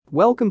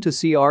Welcome to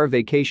CR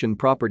Vacation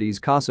Properties.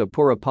 Casa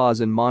Pura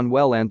Paz in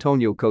Manuel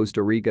Antonio,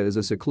 Costa Rica is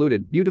a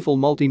secluded, beautiful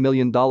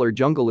multi-million-dollar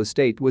jungle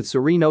estate with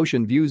serene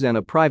ocean views and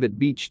a private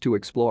beach to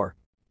explore.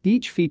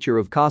 Each feature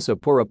of Casa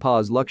Pura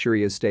Paz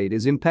luxury estate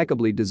is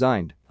impeccably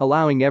designed,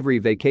 allowing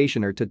every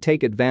vacationer to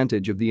take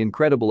advantage of the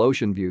incredible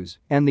ocean views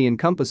and the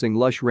encompassing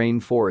lush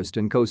rainforest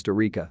in Costa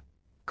Rica.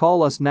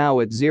 Call us now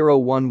at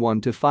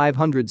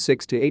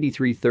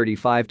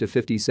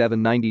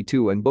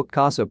 011-506-8335-5792 and book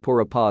Casa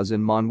Pura Paz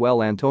in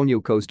Manuel Antonio,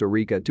 Costa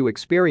Rica to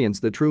experience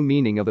the true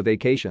meaning of a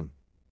vacation.